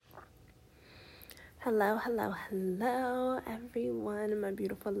Hello, hello, hello, everyone, my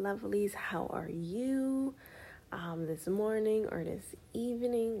beautiful lovelies. How are you this morning or this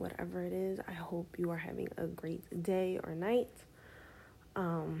evening, whatever it is? I hope you are having a great day or night.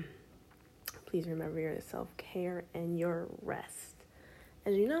 Please remember your self-care and your rest.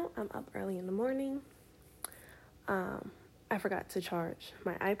 As you know, I'm up early in the morning. I forgot to charge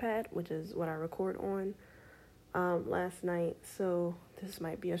my iPad, which is what I record on, last night. So this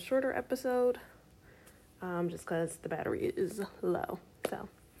might be a shorter episode. Just because the battery is low. So,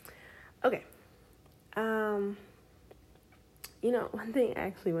 okay. One thing I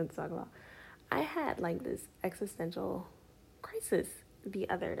actually want to talk about. I had like this existential crisis the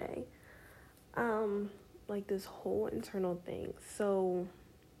other day. Like this whole internal thing. So,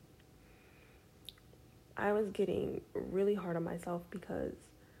 I was getting really hard on myself because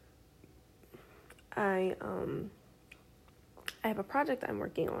I have a project I'm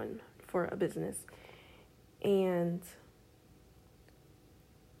working on for a business. And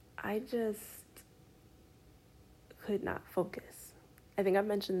I just could not focus. I think I've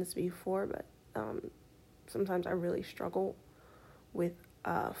mentioned this before, but sometimes I really struggle with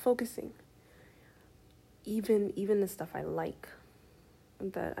focusing. Even the stuff I like,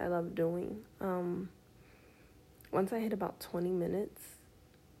 that I love doing. Once I hit about 20 minutes,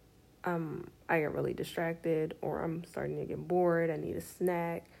 I get really distracted, or I'm starting to get bored. I need a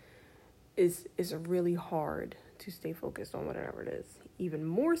snack. It's really hard to stay focused on whatever it is. Even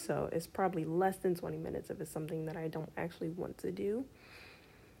more so, it's probably less than 20 minutes if it's something that I don't actually want to do.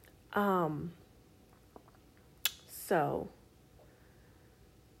 And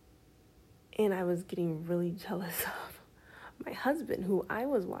I was getting really jealous of my husband, who I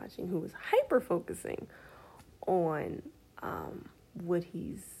was watching, who was hyper focusing on what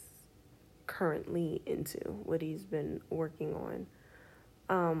he's currently into, what he's been working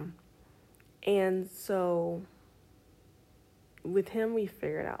on. And so with him, we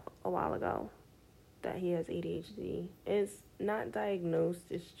figured out a while ago that he has ADHD. It's not diagnosed,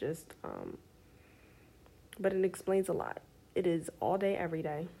 it's just, but it explains a lot. It is all day, every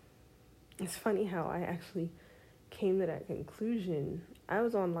day. It's funny how I actually came to that conclusion. I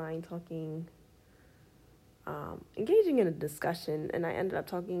was online talking, engaging in a discussion, and I ended up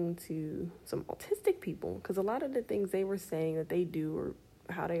talking to some autistic people, because a lot of the things they were saying that they do or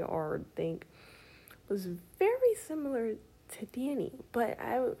how they are or think was very similar to Danny. But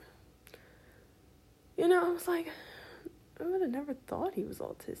I was like, I would have never thought he was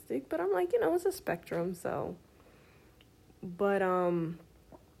autistic, but I'm like, it's a spectrum, so. But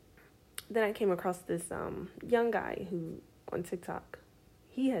then I came across this young guy who on TikTok,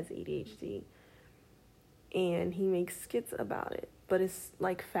 he has ADHD, and he makes skits about it, but it's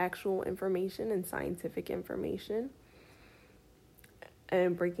like factual information and scientific information,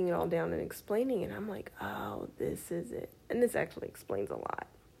 and breaking it all down and explaining it. I'm like, oh, this is it. And this actually explains a lot.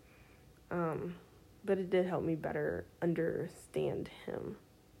 But it did help me better understand him.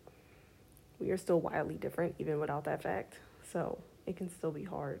 We are still wildly different, even without that fact. So it can still be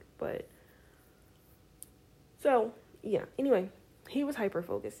hard. But so, yeah. Anyway, he was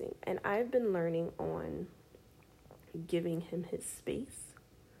hyper-focusing. And I've been learning on giving him his space,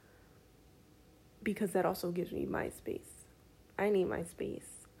 because that also gives me my space. I need my space.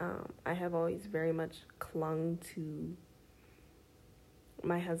 I have always very much clung to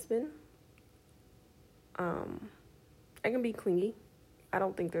my husband. I can be clingy. I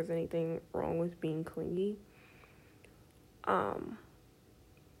don't think there's anything wrong with being clingy.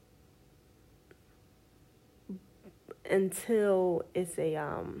 Until it's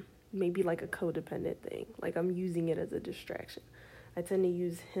a maybe like a codependent thing. Like I'm using it as a distraction. I tend to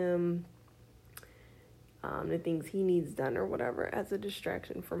use him, the things he needs done or whatever, as a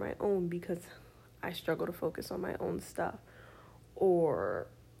distraction for my own, because I struggle to focus on my own stuff. Or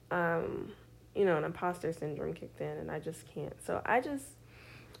an imposter syndrome kicked in and I just can't. So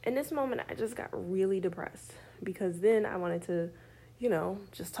in this moment, I just got really depressed, because then I wanted to,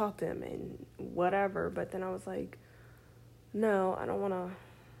 just talk to him and whatever. But then I was like, no, I don't want to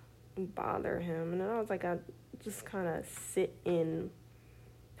bother him. And then I was like, I just kind of sit in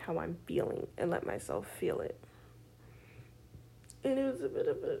how I'm feeling and let myself feel it. And it was a bit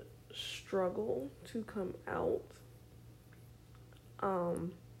of a struggle to come out.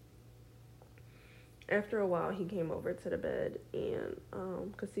 After a while, he came over to the bed, and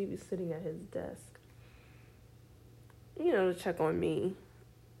because he was sitting at his desk, to check on me,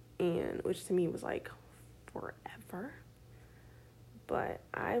 and which to me was like forever. But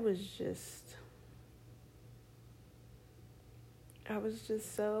I was just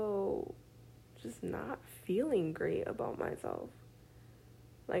so not feeling great about myself.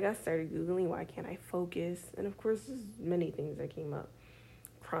 Like, I started Googling, why can't I focus? And of course, there's many things that came up.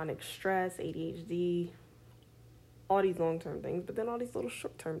 Chronic stress, ADHD, all these long-term things, but then all these little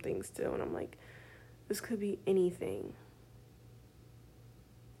short-term things too. And I'm like, this could be anything.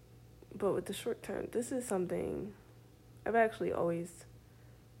 But with the short-term, this is something I've actually always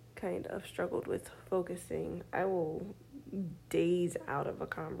kind of struggled with focusing. I will daze out of a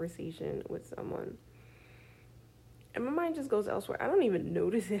conversation with someone, and my mind just goes elsewhere. I don't even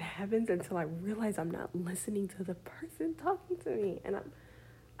notice it happens until I realize I'm not listening to the person talking to me. And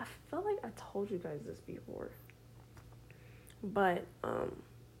I felt like I told you guys this before, but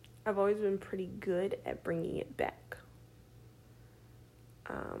I've always been pretty good at bringing it back.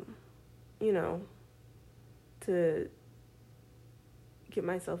 To get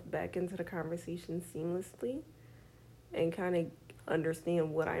myself back into the conversation seamlessly and kind of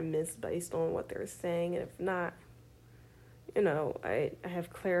understand what I missed based on what they're saying. And if not, I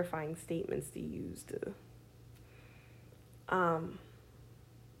have clarifying statements to use to, I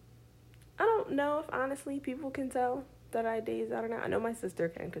don't know if honestly people can tell that I daze out or not. I know my sister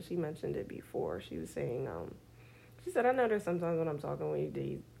can, because she mentioned it before. She was saying, she said, I notice sometimes when I'm talking when you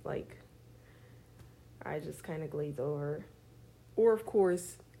daze, like, I just kind of glaze over. Or, of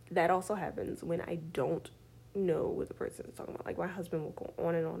course, that also happens when I don't know what the person is talking about. Like, my husband will go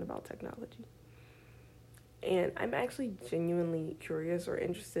on and on about technology. And I'm actually genuinely curious or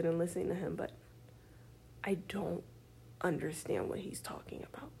interested in listening to him, but I don't understand what he's talking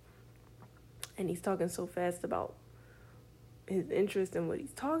about. And he's talking so fast about his interest in what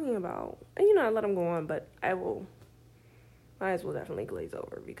he's talking about. And, I let him go on, but my eyes will definitely glaze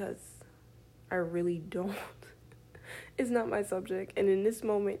over because I really don't. It's not my subject. And in this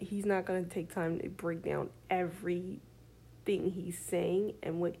moment, he's not going to take time to break down everything he's saying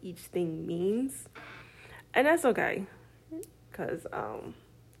and what each thing means. And that's okay. Because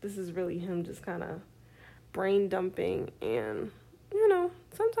this is really him just kind of brain dumping. And,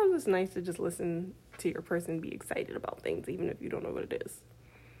 sometimes it's nice to just listen to your person be excited about things, even if you don't know what it is.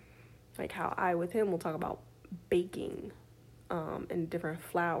 Like how I, with him, will talk about baking and different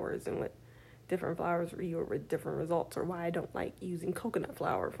flours and what different flours yield with different results, or why I don't like using coconut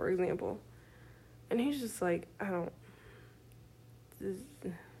flour, for example. And he's just like,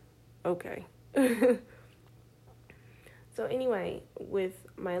 okay. So anyway, with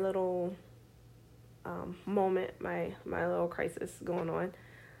my little moment, my little crisis going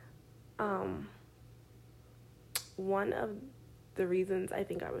on, one of the reasons I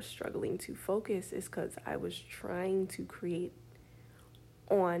think I was struggling to focus is because I was trying to create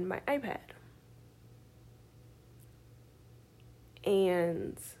on my iPad.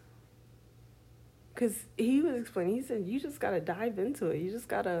 And because he was explaining, he said, you just got to dive into it. You just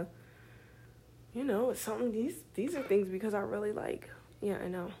got to, it's something, these are things because I really like, yeah, I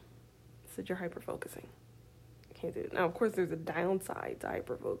know. He said, you're hyper-focusing. I can't do it. Now, of course, there's a downside to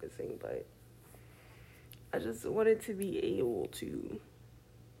hyper-focusing, but I just wanted to be able to,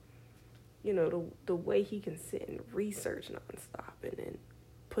 the way he can sit and research nonstop and then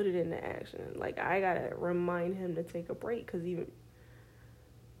put it into action. Like, I got to remind him to take a break because even,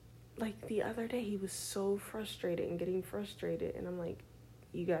 like, the other day, he was so frustrated and getting frustrated. And I'm like,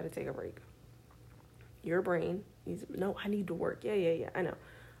 you got to take a break. Your brain, no, I need to work. Yeah, I know.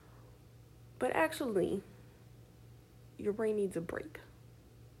 But actually, your brain needs a break.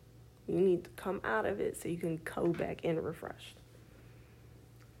 You need to come out of it so you can go back in refreshed.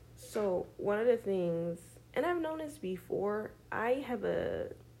 So one of the things, and I've known this before, my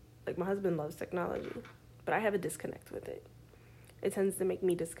husband loves technology, but I have a disconnect with it. It tends to make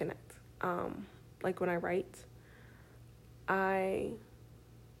me disconnect. Like when I write, I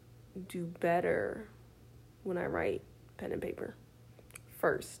do better when I write pen and paper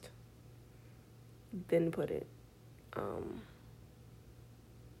first, then put it,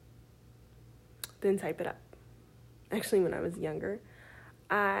 then type it up. Actually, when I was younger,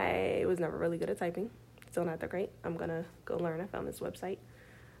 I was never really good at typing. Still not that great. I'm going to go learn. I found this website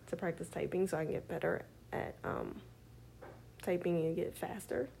to practice typing so I can get better at typing and get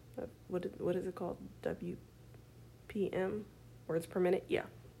faster. What is it called? WPM? Words per minute? Yeah.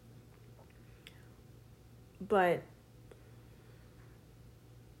 But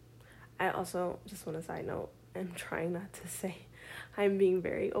I also, just want a side note, I'm trying not to say, I'm being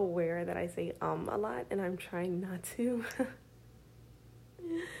very aware that I say a lot, and I'm trying not to.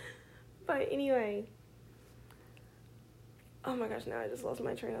 But anyway, oh my gosh, now I just lost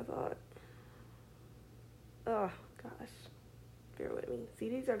my train of thought. Oh gosh, bear with me. See,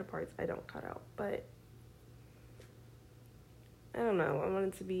 these are the parts I don't cut out, but I don't know. I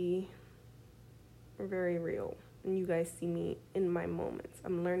want it to be very real. and you guys see me in my moments.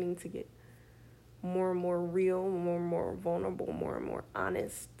 I'm learning to get more and more real, more and more vulnerable, more and more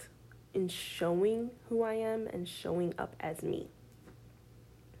honest in showing who I am and showing up as me.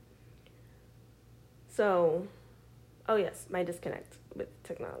 So, oh yes, my disconnect with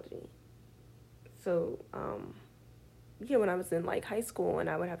technology. So, when I was in like high school and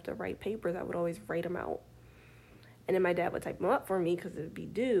I would have to write papers, I would always write them out. And then my dad would type them up for me because it would be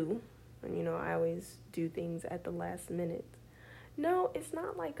due. And, I always do things at the last minute. No, it's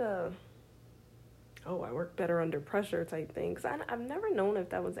not like I work better under pressure type thing. Because I've never known if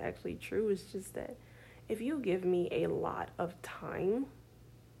that was actually true. It's just that if you give me a lot of time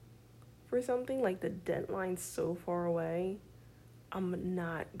for something, like the deadline's so far away, I'm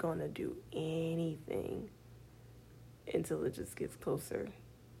not going to do anything until it just gets closer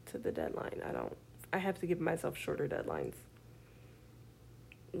to the deadline. I have to give myself shorter deadlines.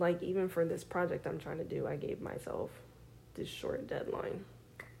 Like, even for this project I'm trying to do, I gave myself this short deadline.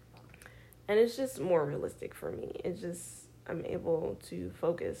 And it's just more realistic for me. It's just, I'm able to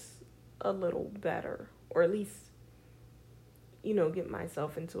focus a little better, or at least, get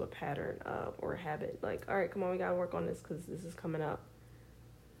myself into a pattern of, or habit. Like, all right, come on, we gotta work on this because this is coming up.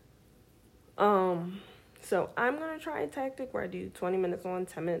 So I'm gonna try a tactic where I do 20 minutes on,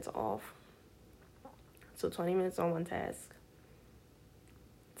 10 minutes off. So 20 minutes on one task,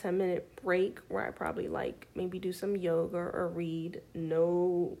 10-minute break where I probably maybe do some yoga or read,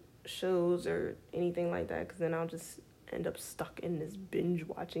 no shows or anything like that, because then I'll just end up stuck in this binge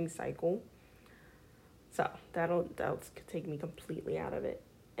watching cycle. So that'll take me completely out of it.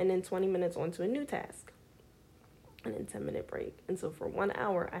 And then 20 minutes onto a new task, and then 10-minute break. And so for 1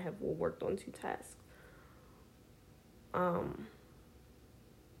 hour, I have worked on 2 tasks.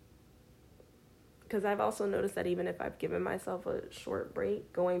 Because I've also noticed that even if I've given myself a short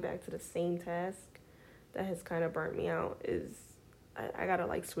break, going back to the same task that has kind of burnt me out is, I gotta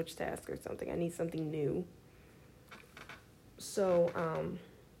switch tasks or something. I need something new. So,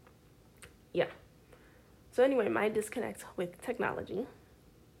 yeah. So anyway, my disconnect with technology.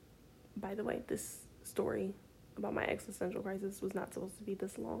 By the way, this story about my existential crisis was not supposed to be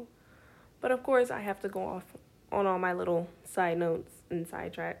this long. But of course, I have to go off on all my little side notes and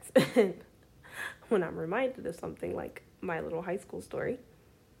sidetracks. When I'm reminded of something like my little high school story,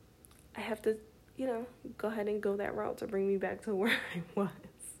 I have to, go ahead and go that route to bring me back to where I was.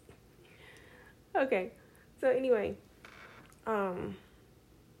 Okay, so anyway,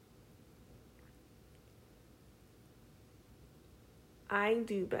 I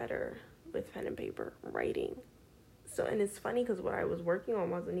do better with pen and paper writing. So, and it's funny because what I was working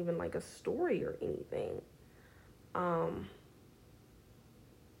on wasn't even like a story or anything.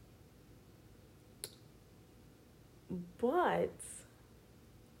 But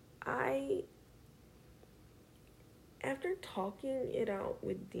after talking it out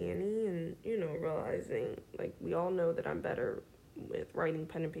with Danny and, realizing, we all know that I'm better with writing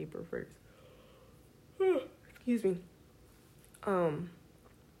pen and paper first. Excuse me.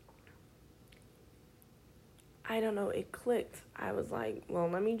 I don't know, it clicked. I was like, well,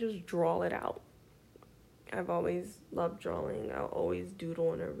 let me just draw it out. I've always loved drawing. I'll always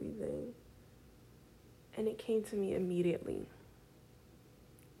doodle and everything. And it came to me immediately.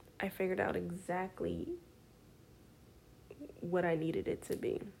 I figured out exactly what I needed it to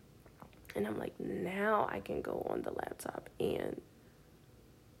be. And I'm like, now I can go on the laptop and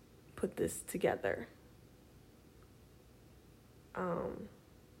put this together.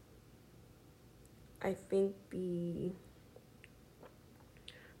 I think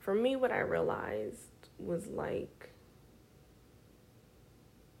for me, what I realized was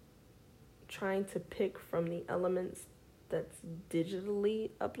trying to pick from the elements that's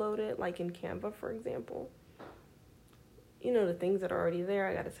digitally uploaded, like in Canva, for example. The things that are already there,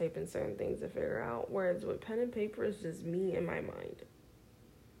 I got to type in certain things to figure out. Whereas with pen and paper, it's just me in my mind.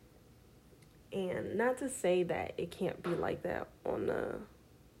 And not to say that it can't be like that on the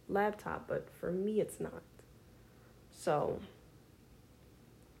laptop, but for me, it's not. So,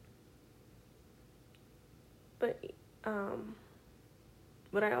 but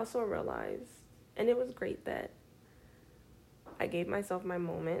what I also realized, and it was great that I gave myself my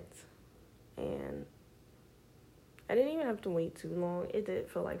moment, and I didn't even have to wait too long. It did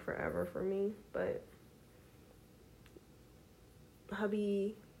feel like forever for me, but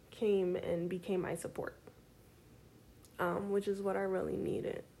hubby came and became my support, which is what I really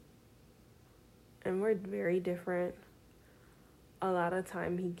needed. And we're very different. A lot of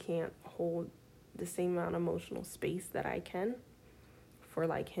time he can't hold the same amount of emotional space that I can for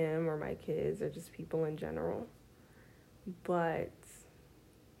him or my kids or just people in general. But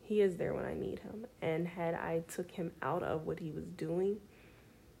He is there when I need him. And had I took him out of what he was doing,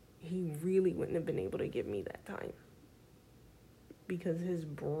 he really wouldn't have been able to give me that time. Because his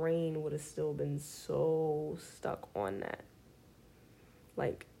brain would have still been so stuck on that.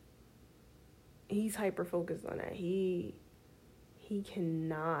 Like, he's hyper focused on that. He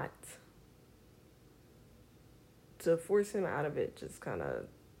cannot. To force him out of it just kind of,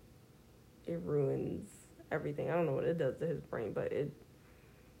 it ruins everything. I don't know what it does to his brain, but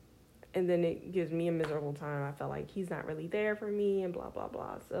and then it gives me a miserable time. I felt like he's not really there for me and blah, blah,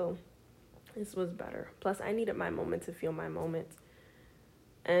 blah. So this was better. Plus, I needed my moment to feel my moment.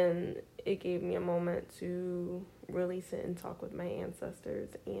 And it gave me a moment to really sit and talk with my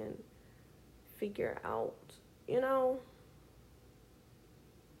ancestors and figure out,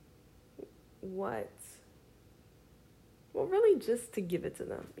 really just to give it to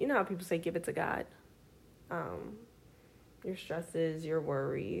them. You know how people say give it to God? Your stresses, your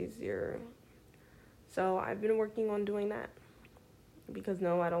worries, So I've been working on doing that. Because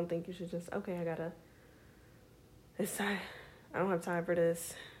no, I don't think you should just, okay, I don't have time for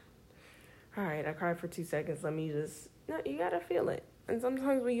this. All right, I cried for 2 seconds. No, you gotta feel it. And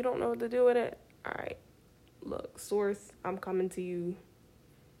sometimes when you don't know what to do with it, all right, look, source, I'm coming to you.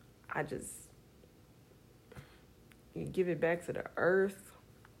 You give it back to the earth.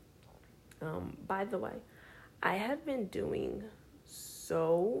 By the way, I have been doing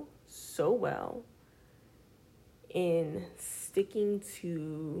so well in sticking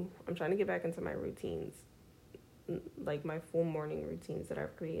to, I'm trying to get back into my routines, like my full morning routines that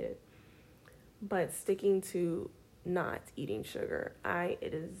I've created, but sticking to not eating sugar. I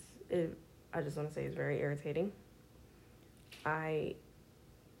just want to say it's very irritating. I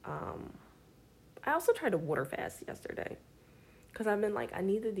also tried to water fast yesterday because I've been like, I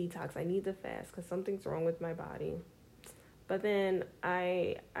need the detox, I need the fast because something's wrong with my body. But then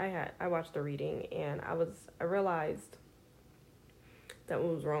I watched the reading and I realized that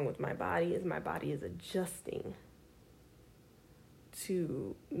what was wrong with my body is adjusting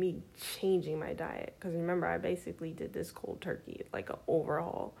to me changing my diet. Because remember, I basically did this cold turkey, like an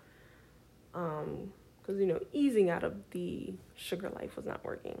overhaul. Because, easing out of the sugar life was not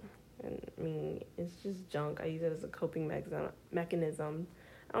working. And I mean, it's just junk. I use it as a coping mechanism.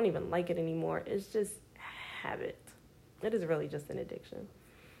 I don't even like it anymore. It's just habit. It is really just an addiction.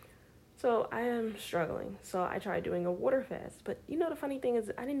 So I am struggling. So I tried doing a water fast. But the funny thing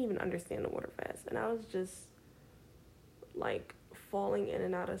is I didn't even understand the water fast. And I was just like falling in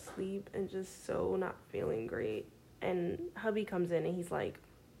and out of sleep and just so not feeling great. And hubby comes in and he's like,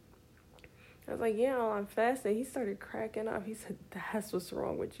 I was like, yeah, I'm fasting. He started cracking up. He said, that's what's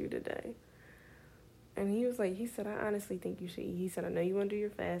wrong with you today. And he said, I honestly think you should eat. He said, I know you want to do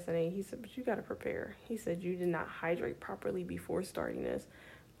your fast. And he said, but you got to prepare. He said, you did not hydrate properly before starting this.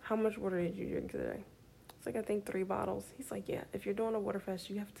 How much water did you drink today? It's like, I think 3 bottles. He's like, yeah, if you're doing a water fast,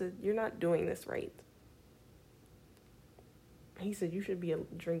 you're not doing this right. He said, you should be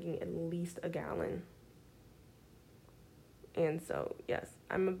drinking at least a gallon. And so, yes,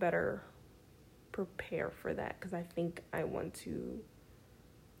 I'm a better prepare for that because I think I want to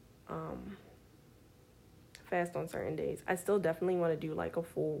fast on certain days. I still definitely want to do like a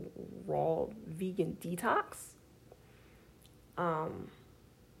full raw vegan detox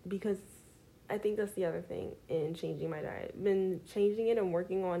because I think that's the other thing in changing my diet. Been changing it and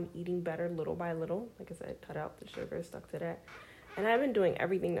working on eating better little by little. Like I said, cut out the sugar, stuck to that. And I've been doing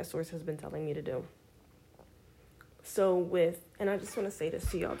everything that Source has been telling me to do. So and I just want to say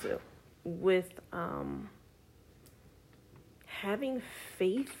this to y'all too, with having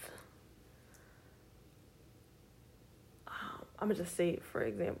faith, I'm going to just say, for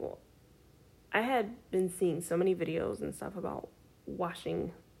example, I had been seeing so many videos and stuff about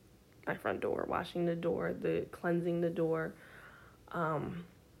washing my front door, washing the door, cleansing the door.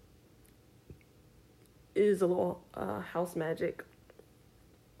 It is a little house magic,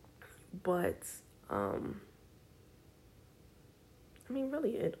 but I mean,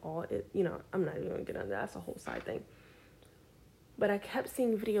 really, I'm not even going to get into that. That's a whole side thing. But I kept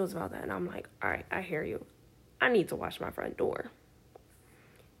seeing videos about that, and I'm like, all right, I hear you. I need to wash my front door.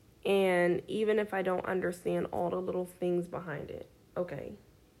 And even if I don't understand all the little things behind it, okay,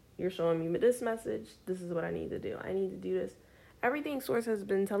 you're showing me this message. This is what I need to do. I need to do this. Everything Source has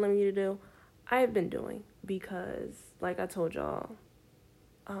been telling me to do, I've been doing because, like I told y'all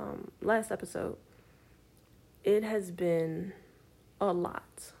last episode, it has been a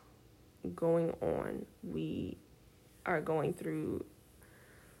lot going on. We are going through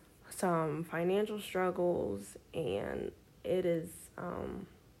some financial struggles, and it is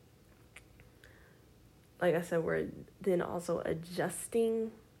like I said, we're then also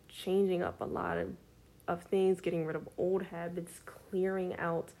adjusting, changing up a lot of things, getting rid of old habits, clearing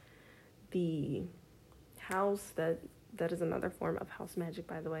out the house. That is another form of house magic,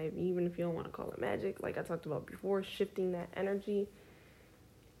 by the way, even if you don't want to call it magic, like I talked about before, shifting that energy.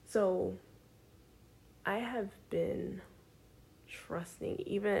 So I have been trusting.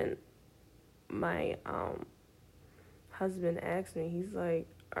 Even my husband asked me, he's like,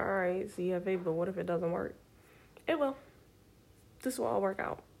 all right, so you have faith, but what if it doesn't work? It will. This will all work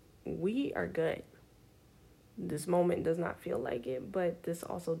out. We are good. This moment does not feel like it, but this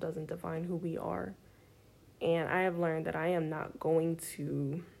also doesn't define who we are. And I have learned that I am not going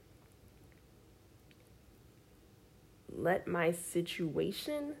to let my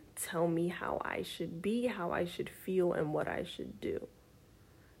situation tell me how I should be, how I should feel, and what I should do.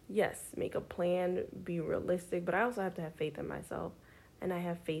 Yes, make a plan, be realistic, but I also have to have faith in myself, and I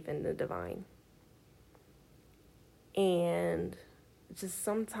have faith in the divine. And just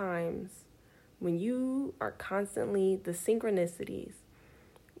sometimes when you are constantly, the synchronicities,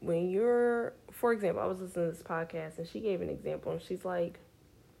 when you're, for example, I was listening to this podcast and she gave an example and she's like,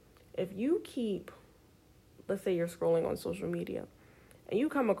 if you keep, let's say you're scrolling on social media and you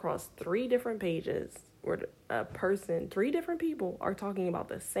come across 3 different pages where three different people are talking about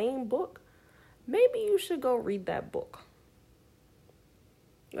the same book, maybe you should go read that book.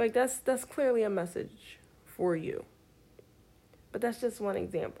 Like that's clearly a message for you. But that's just one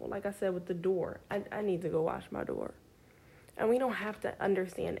example. Like I said with the door, I need to go wash my door. And we don't have to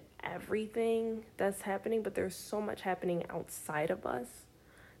understand everything that's happening, but there's so much happening outside of us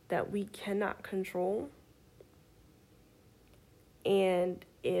that we cannot control. And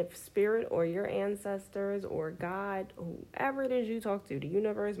if spirit or your ancestors or God, whoever it is you talk to, the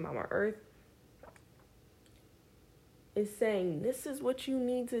universe, Mama Earth, is saying this is what you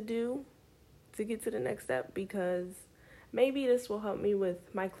need to do to get to the next step, because maybe this will help me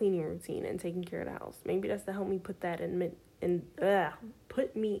with my cleaning routine and taking care of the house. Maybe that's to help me put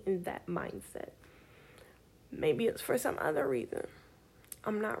me in that mindset. Maybe it's for some other reason.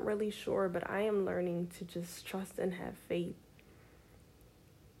 I'm not really sure, but I am learning to just trust and have faith.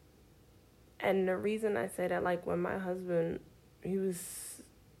 And the reason I say that, like when my husband, he was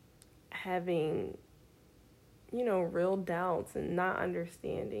having, real doubts and not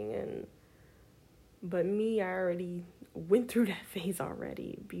understanding, but me, I already went through that phase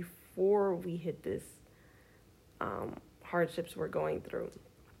already before we hit this hardships we're going through.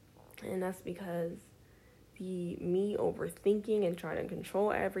 And that's because me overthinking and trying to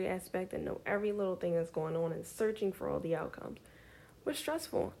control every aspect and know every little thing that's going on and searching for all the outcomes was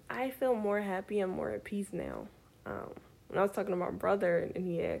stressful. I feel more happy and more at peace now. When I was talking to my brother and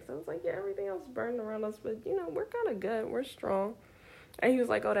he asked, I was like, yeah, everything else burned around us, but we're kind of good. We're strong. And he was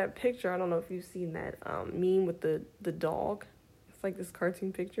like, oh, that picture, I don't know if you've seen that meme with the dog. It's like this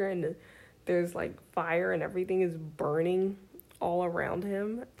cartoon picture, and there's like fire and everything is burning all around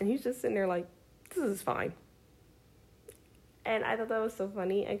him. And he's just sitting there like, this is fine. And I thought that was so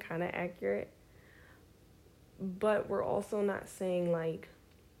funny and kind of accurate. But we're also not saying like,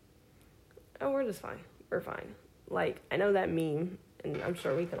 oh, we're just fine. We're fine. Like, I know that meme, and I'm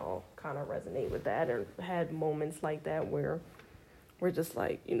sure we can all kind of resonate with that, or had moments like that where we're just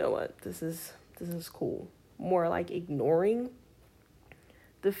like, you know what, this is cool. More like ignoring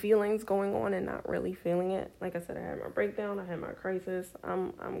the feelings going on and not really feeling it. Like I said, I had my breakdown, I had my crisis.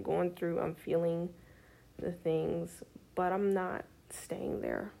 I'm going through, I'm feeling the things, but I'm not staying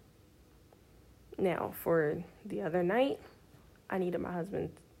there. Now, for the other night, I needed my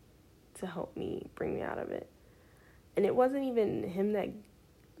husband to help me bring me out of it. And it wasn't even him that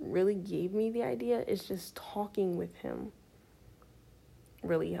really gave me the idea. It's just talking with him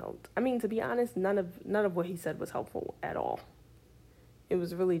really helped. I mean, to be honest, none of what he said was helpful at all. It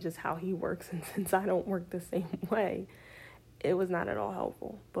was really just how he works, and since I don't work the same way, it was not at all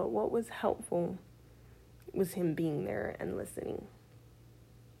helpful. But what was helpful was him being there and listening.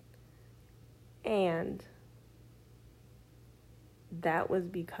 And that was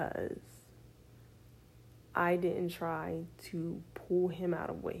because I didn't try to pull him out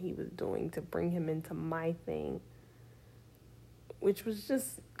of what he was doing to bring him into my thing, which was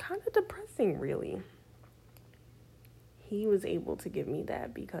just kind of depressing, really. He was able to give me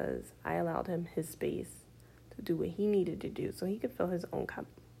that because I allowed him his space to do what he needed to do so he could fill his own cup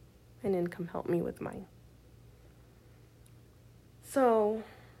and then come help me with mine. So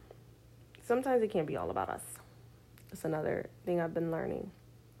sometimes it can't be all about us. That's another thing I've been learning.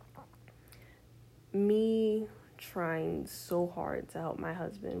 Me trying so hard to help my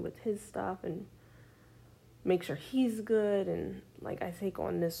husband with his stuff and make sure he's good, and like I take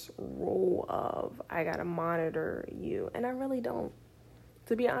on this role of I gotta monitor you, and I really don't.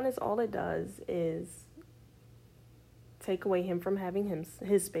 To be honest, all it does is take away him from having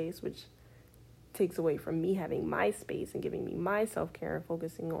his space, which takes away from me having my space and giving me my self-care and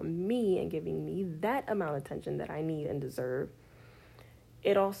focusing on me and giving me that amount of attention that I need and deserve.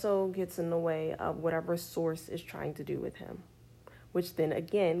 It also gets in the way of whatever source is trying to do with him, which then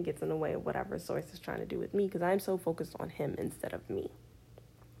again gets in the way of whatever source is trying to do with me, because I'm so focused on him instead of me.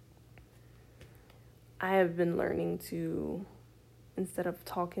 I have been learning to, instead of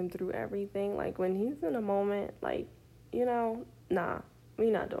talk him through everything, like when he's in a moment, like, nah,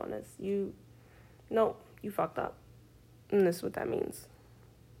 we not doing this. Nope, you fucked up. And this is what that means.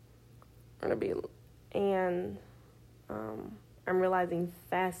 And I'm realizing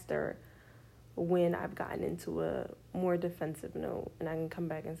faster when I've gotten into a more defensive note, and I can come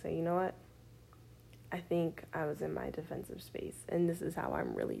back and say, you know what? I think I was in my defensive space, and this is how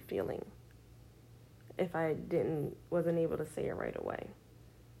I'm really feeling. If I wasn't able to say it right away.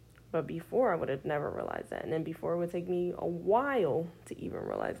 But before, I would have never realized that. And then before, it would take me a while to even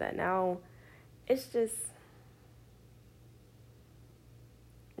realize that. Now, it's just,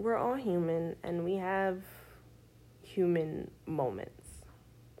 we're all human, and we have human moments.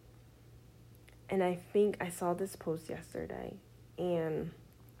 And I think I saw this post yesterday, and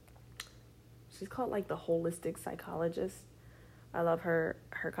she's called like the holistic psychologist. I love her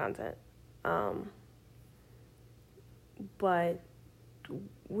content. But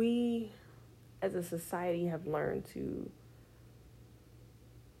we as a society have learned to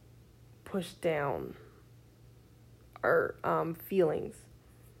push down our feelings,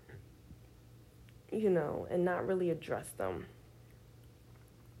 and not really address them.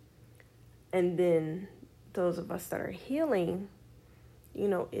 And then those of us that are healing,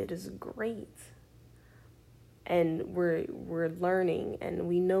 it is great. And we're learning, and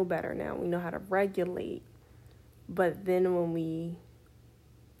we know better now. We know how to regulate. But then when we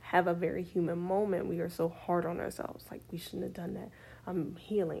have a very human moment, we are so hard on ourselves. Like, we shouldn't have done that. I'm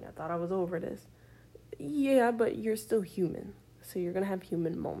healing. I thought I was over this. Yeah, but you're still human. So you're going to have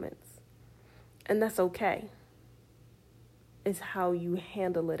human moments. And that's okay. It's how you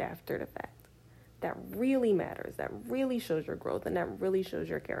handle it after the fact that really matters. That really shows your growth, and that really shows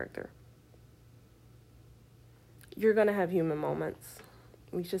your character. You're going to have human moments.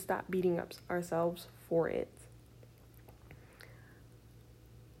 We should stop beating up ourselves for it.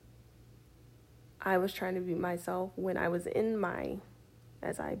 I was trying to be myself when I was in my,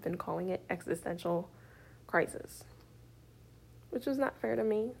 as I've been calling it, existential crisis, which was not fair to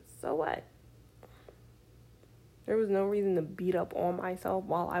me. So what? There was no reason to beat up on myself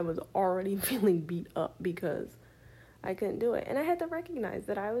while I was already feeling beat up because I couldn't do it. And I had to recognize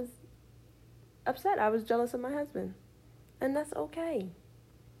that I was upset. I was jealous of my husband. And that's okay.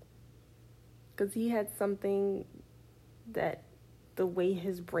 Because he had something that the way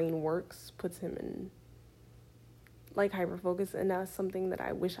his brain works puts him in like hyperfocus, and that's something that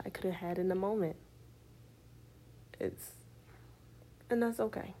I wish I could have had in the moment. And that's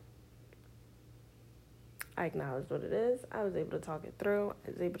okay. I acknowledged what it is. I was able to talk it through.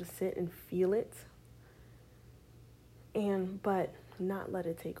 I was able to sit and feel it, but not let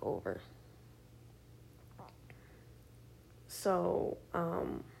it take over. So,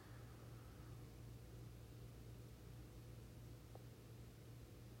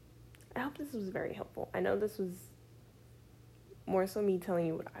 I hope this was very helpful. I know this was more so me telling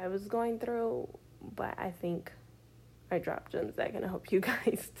you what I was going through, but I think I dropped gems that can help you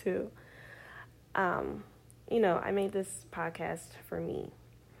guys too. I made this podcast for me.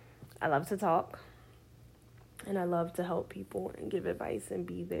 I love to talk, and I love to help people and give advice and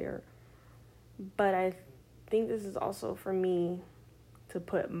be there. But I think this is also for me to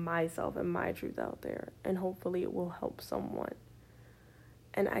put myself and my truth out there, and hopefully it will help someone.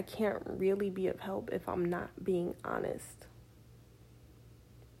 And I can't really be of help if I'm not being honest.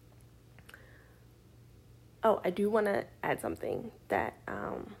 Oh, I do want to add something that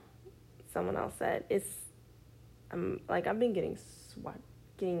someone else said. I've been getting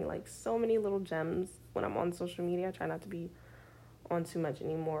like so many little gems when I'm on social media. I try not to be on too much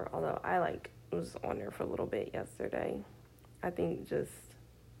anymore, although I was on there for a little bit yesterday. I think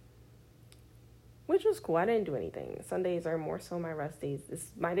which was cool. I didn't do anything. Sundays are more so my rest days.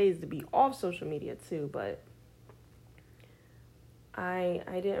 It's my days to be off social media too, but I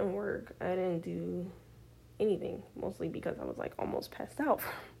didn't work. I didn't do anything, mostly because I was almost passed out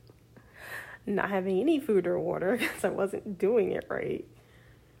from not having any food or water because I wasn't doing it right.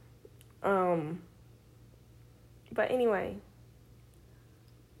 But anyway,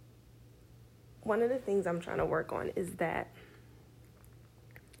 one of the things I'm trying to work on is that,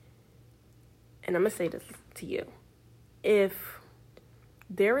 and I'm going to say this to you, if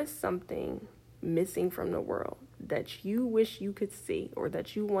there is something missing from the world that you wish you could see or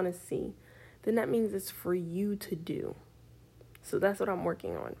that you want to see, then that means it's for you to do. So that's what I'm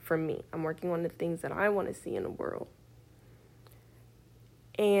working on for me. I'm working on the things that I want to see in the world.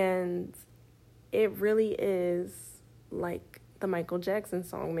 And it really is like the Michael Jackson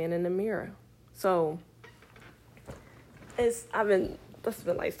song, Man in the Mirror. So that's been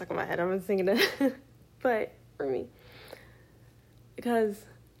like stuck in my head. I've been singing it. But for me, because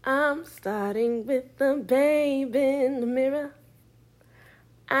I'm starting with the babe in the mirror.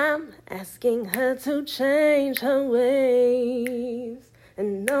 I'm asking her to change her ways.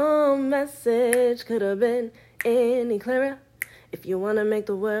 And no message could have been any clearer. If you want to make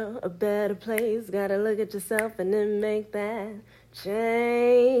the world a better place, gotta look at yourself and then make that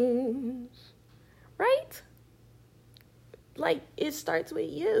change. Right? Like, it starts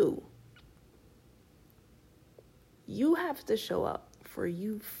with you. You have to show up for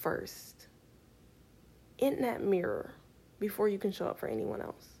you first in that mirror before you can show up for anyone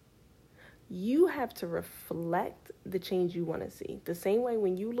else. You have to reflect the change you want to see. The same way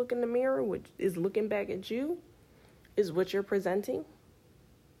when you look in the mirror, which is looking back at you, is what you're presenting.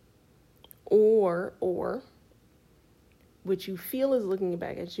 Or what you feel is looking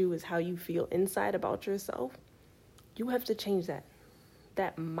back at you is how you feel inside about yourself. You have to change that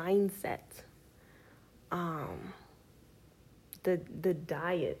mindset. The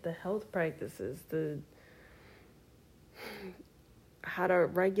diet, the health practices, how to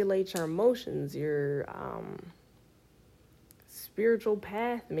regulate your emotions, your spiritual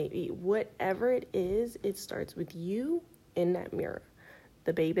path, maybe whatever it is, it starts with you in that mirror,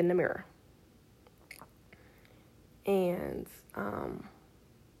 the babe in the mirror. And now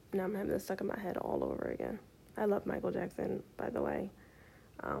I'm having this stuck in my head all over again. I love Michael Jackson, by the way,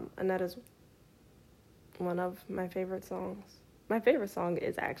 and that is one of my favorite songs. My favorite song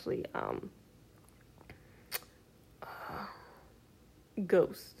is actually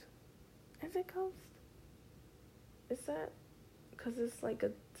Ghost. Is it Ghost? Is that? Because it's like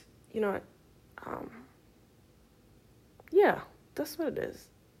yeah, that's what it is.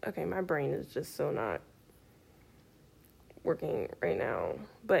 Okay, my brain is just so not working right now.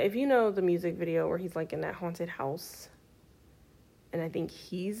 But if you know the music video where he's like in that haunted house, and I think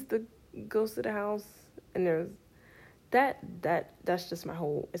he's the ghost of the house, and there's that's just my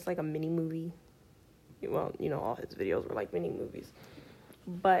whole, it's like a mini movie. Well, all his videos were like mini movies.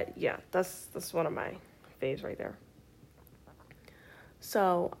 But yeah, that's one of my faves right there.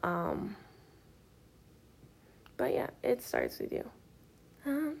 So, but yeah, it starts with you.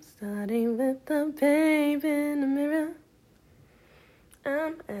 I'm starting with the babe in the mirror.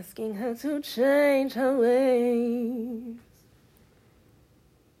 I'm asking her to change her ways.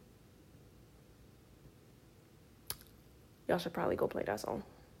 Y'all should probably go play that song.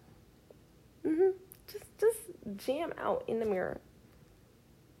 Just jam out in the mirror.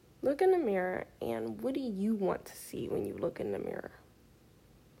 Look in the mirror, and what do you want to see when you look in the mirror?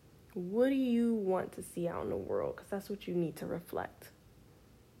 What do you want to see out in the world? Because that's what you need to reflect.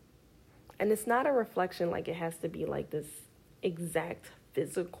 And it's not a reflection like it has to be like this exact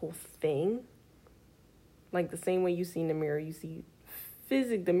physical thing. Like the same way you see in the mirror, you see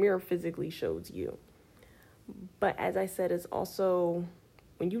the mirror physically shows you. But as I said, it's also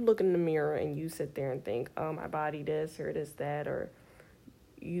when you look in the mirror and you sit there and think, oh, my body this or this, that, or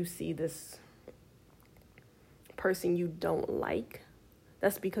you see this person you don't like,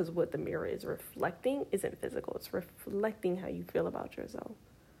 that's because what the mirror is reflecting isn't physical. It's reflecting how you feel about yourself.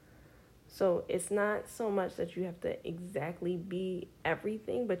 So it's not so much that you have to exactly be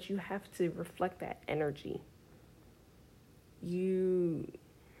everything, but you have to reflect that energy.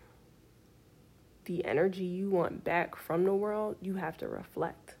 The energy you want back from the world, you have to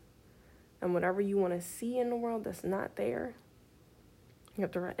reflect. And whatever you want to see in the world that's not there, you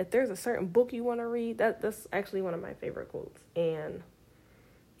have to, if there's a certain book you want to read, that's actually one of my favorite quotes. And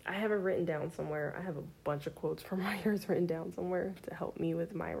I have it written down somewhere. I have a bunch of quotes from writers written down somewhere to help me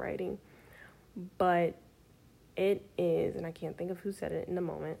with my writing. But it is, and I can't think of who said it in the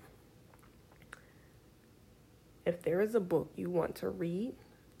moment, if there is a book you want to read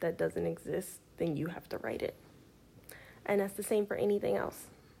that doesn't exist, then you have to write it. And that's the same for anything else.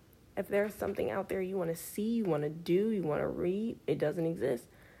 If there's something out there you want to see, you want to do, you want to read, it doesn't exist,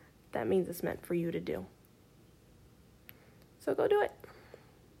 that means it's meant for you to do. So go do it.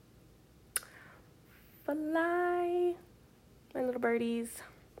 Fly, my little birdies,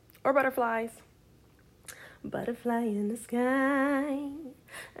 or butterflies. Butterfly in the sky,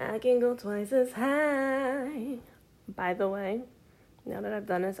 I can go twice as high. By the way, now that I've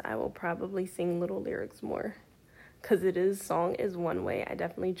done this, I will probably sing little lyrics more. because it is, song is one way I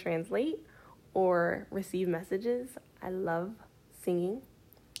definitely translate or receive messages. I love singing.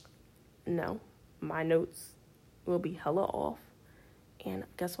 No, my notes will be hella off. And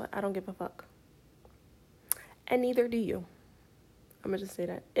guess what? I don't give a fuck. And neither do you. I'm going to just say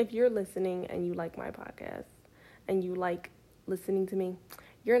that. If you're listening and you like my podcast and you like listening to me,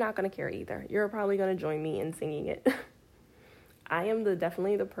 you're not going to care either. You're probably going to join me in singing it. I am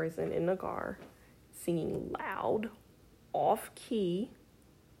definitely the person in the car singing loud, off key,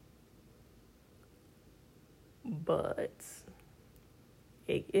 but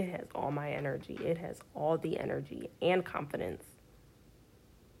it has all my energy. It has all the energy and confidence,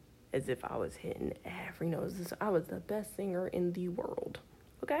 as if I was hitting every note. I was the best singer in the world,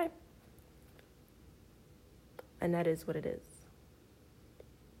 okay? And that is what it is.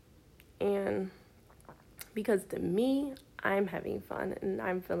 And because to me, I'm having fun and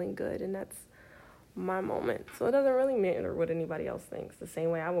I'm feeling good, and that's my moment. So it doesn't really matter what anybody else thinks. The same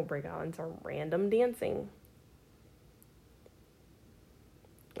way I will break out into random dancing.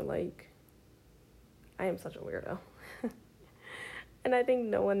 Like, I am such a weirdo. And I think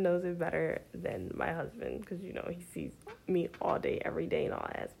no one knows it better than my husband, because, you know, he sees me all day, every day in all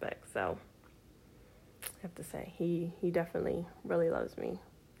aspects. So I have to say, he definitely really loves me.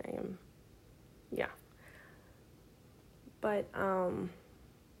 Yeah. But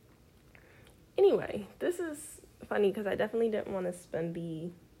anyway, this is funny because I definitely didn't want to spend the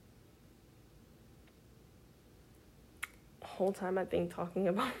whole time, I think, talking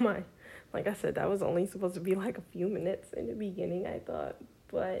about like I said, that was only supposed to be like a few minutes in the beginning, I thought.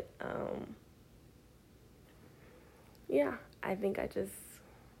 But yeah, I think I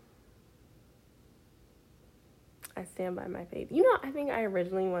stand by my faith. You know, I think I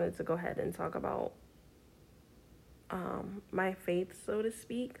originally wanted to go ahead and talk about my faith, so to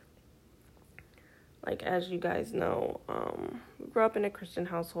speak. Like, as you guys know, we grew up in a Christian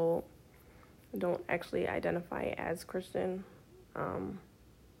household. I don't actually identify as Christian.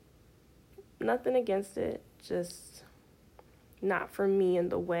 Nothing against it, just not for me in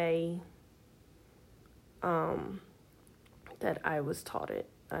the way that I was taught it.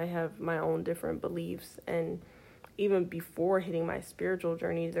 I have my own different beliefs, and even before hitting my spiritual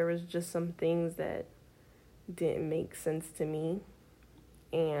journey, there was just some things that didn't make sense to me.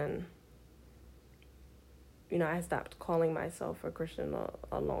 And, you know, I stopped calling myself a Christian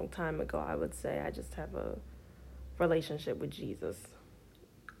a long time ago. I would say I just have a relationship with Jesus,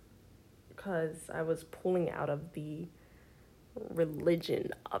 because I was pulling out of the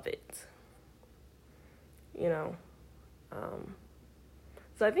religion of it, you know.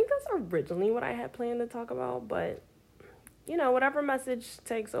 So I think that's originally what I had planned to talk about, but, you know, whatever message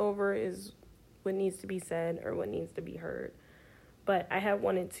takes over is what needs to be said or what needs to be heard. But I had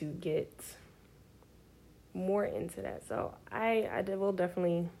wanted to get more into that, so I will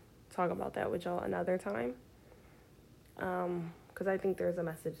definitely talk about that with y'all another time, because I think there's a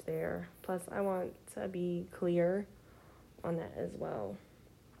message there. Plus, I want to be clear on that as well.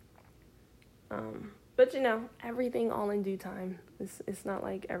 But, you know, everything all in due time. It's not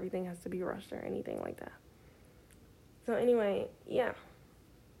like everything has to be rushed or anything like that. So anyway, yeah.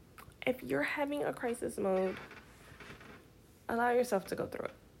 If you're having a crisis mode, allow yourself to go through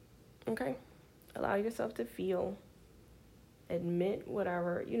it, okay? Allow yourself to feel, admit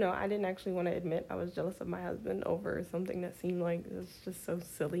whatever. You know, I didn't actually want to admit I was jealous of my husband over something that seemed like it was just so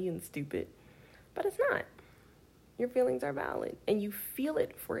silly and stupid. But it's not. Your feelings are valid, and you feel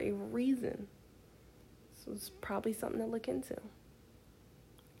it for a reason. So it's probably something to look into.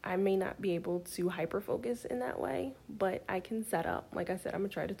 I may not be able to hyper-focus in that way, but I can set up, like I said, I'm going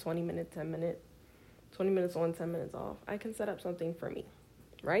to try to 20 minutes on, 10 minutes off. I can set up something for me,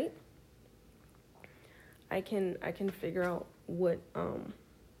 right? I can figure out what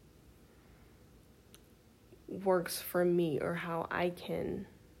works for me, or how I can.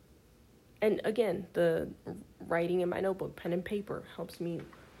 And again, the writing in my notebook, pen and paper, helps me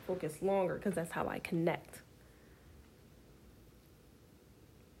focus longer, because that's how I connect.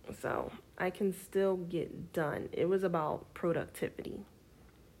 So I can still get done. It was about productivity.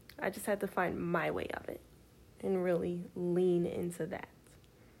 I just had to find my way of it and really lean into that.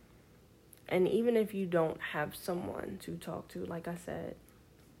 And even if you don't have someone to talk to, like I said,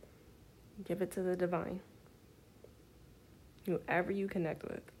 give it to the divine. Whoever you connect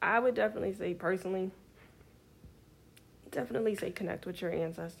with. I would definitely say, personally, connect with your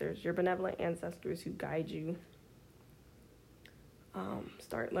ancestors, your benevolent ancestors who guide you.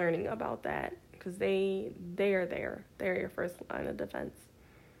 Start learning about that, because they are there. They're your first line of defense.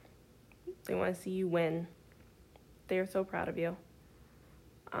 They want to see you win. They are so proud of you.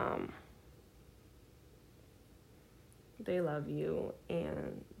 They love you,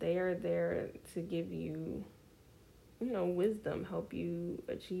 and they are there to give you, wisdom, help you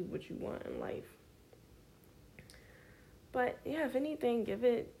achieve what you want in life. But yeah, if anything, give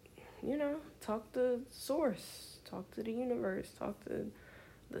it, talk to source, talk to the universe, talk to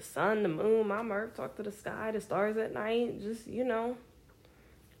the sun, the moon, Mama Earth, talk to the sky, the stars at night. Just,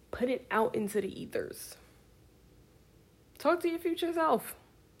 put it out into the ethers. Talk to your future self.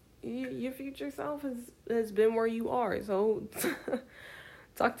 Your future self has been where you are, so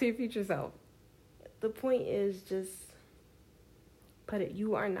talk to your future self. The point is just put it,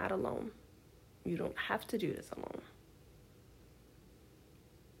 you are not alone. You don't have to do this alone.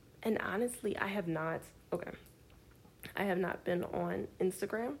 And honestly, I have not been on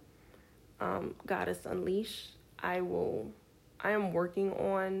Instagram. Goddess Unleash. I am working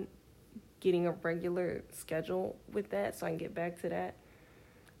on getting a regular schedule with that so I can get back to that.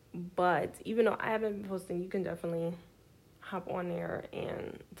 But even though I haven't been posting, you can definitely hop on there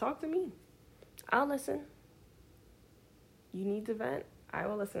and talk to me. I'll listen. You need to vent? I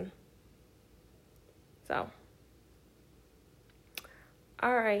will listen. So,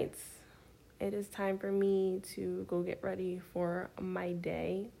 all right. It is time for me to go get ready for my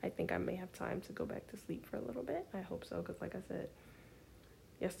day. I think I may have time to go back to sleep for a little bit. I hope so, because like I said,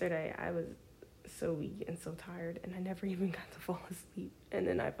 yesterday I was so weak and so tired, and I never even got to fall asleep. And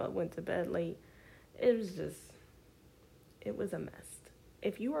then I went to bed late. It was a mess.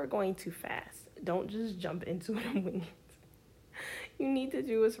 If you are going to fast, don't just jump into it and wing it. You need to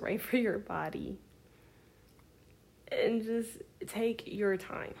do what's right for your body. And just take your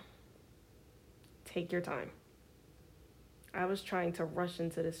time. Take your time. I was trying to rush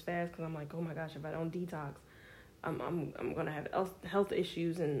into this fast because I'm like, oh my gosh, if I don't detox, I'm gonna have health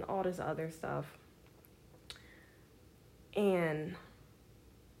issues and all this other stuff. And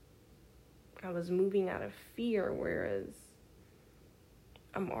I was moving out of fear, whereas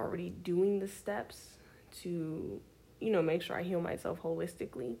I'm already doing the steps to, make sure I heal myself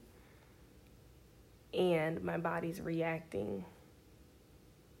holistically. And my body's reacting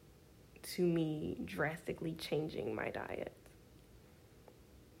to me drastically changing my diet.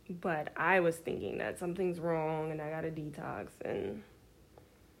 But I was thinking that something's wrong and I gotta detox, and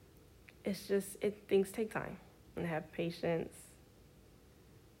it's just, things take time, and have patience.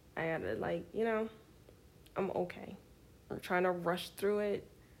 I gotta I'm okay. I'm trying to rush through it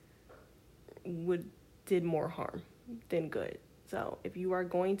did more harm than good. So if you are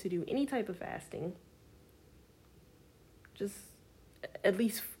going to do any type of fasting, just at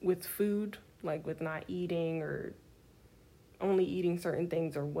least with food, like with not eating or only eating certain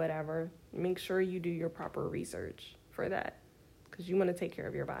things or whatever, make sure you do your proper research for that, because you want to take care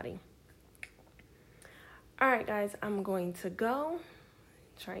of your body. All right, guys, I'm going to go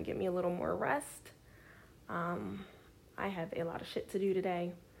try and get me a little more rest. I have a lot of shit to do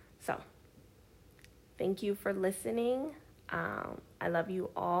today. So thank you for listening. I love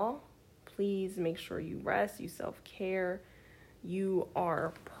you all. Please make sure you rest, you self-care, you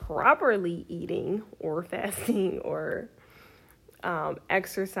are properly eating or fasting or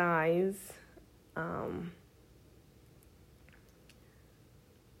exercise.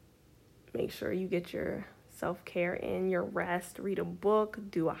 Make sure you get your self-care in, your rest, read a book,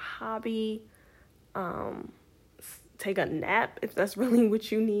 do a hobby, take a nap if that's really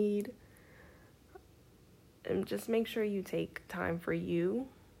what you need. And just make sure you take time for you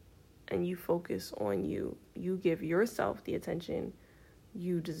and you focus on you. You give yourself the attention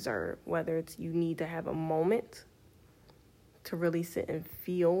you deserve, whether it's you need to have a moment to really sit and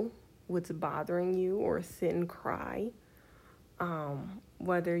feel what's bothering you or sit and cry,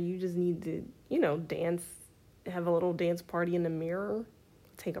 whether you just need to, dance, have a little dance party in the mirror,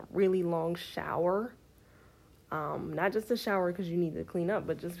 take a really long shower, not just a shower because you need to clean up,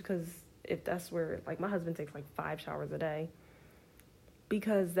 but just because if that's where, like my husband takes like 5 showers a day,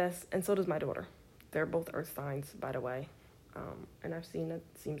 because and so does my daughter. They're both earth signs, by the way. And I've seen it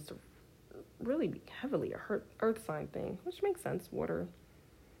seems to really be heavily a earth sign thing, which makes sense. Water,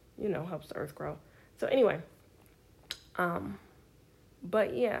 helps the earth grow. So anyway,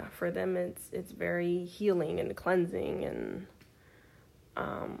 but yeah, for them, it's very healing and cleansing. And,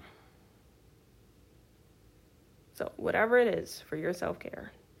 so whatever it is for your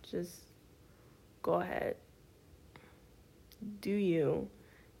self-care, just go ahead. Do you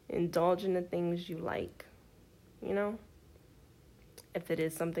indulge in the things you like, if it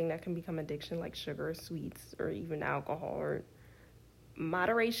is something that can become addiction like sugar, sweets, or even alcohol, or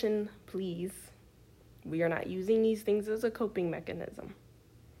moderation, please. We are not using these things as a coping mechanism.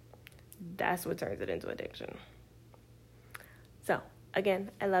 That's what turns it into addiction. So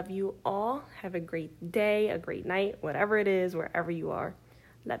again, I love you all. Have a great day, a great night, whatever it is, wherever you are.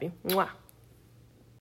 Love you. Mwah.